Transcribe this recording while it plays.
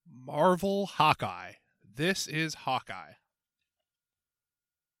Marvel Hawkeye. This is Hawkeye.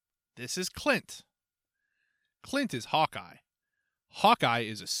 This is Clint. Clint is Hawkeye. Hawkeye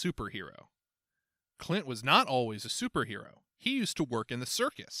is a superhero. Clint was not always a superhero. He used to work in the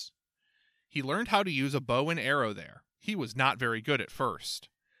circus. He learned how to use a bow and arrow there. He was not very good at first.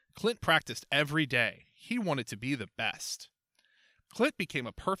 Clint practiced every day. He wanted to be the best. Clint became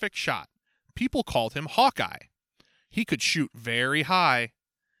a perfect shot. People called him Hawkeye. He could shoot very high.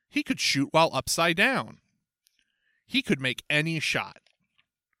 He could shoot while upside down. He could make any shot.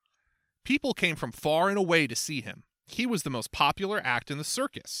 People came from far and away to see him. He was the most popular act in the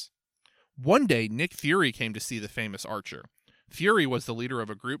circus. One day, Nick Fury came to see the famous archer. Fury was the leader of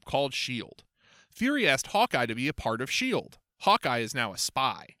a group called S.H.I.E.L.D. Fury asked Hawkeye to be a part of S.H.I.E.L.D. Hawkeye is now a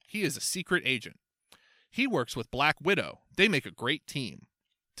spy. He is a secret agent. He works with Black Widow. They make a great team.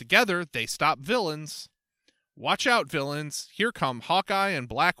 Together, they stop villains. Watch out, villains. Here come Hawkeye and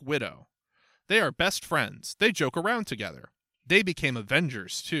Black Widow. They are best friends. They joke around together. They became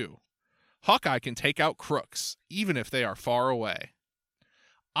Avengers, too. Hawkeye can take out crooks, even if they are far away.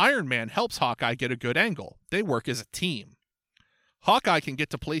 Iron Man helps Hawkeye get a good angle. They work as a team. Hawkeye can get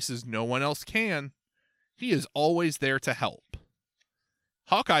to places no one else can. He is always there to help.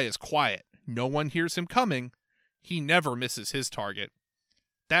 Hawkeye is quiet. No one hears him coming. He never misses his target.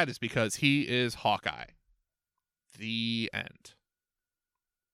 That is because he is Hawkeye. The end.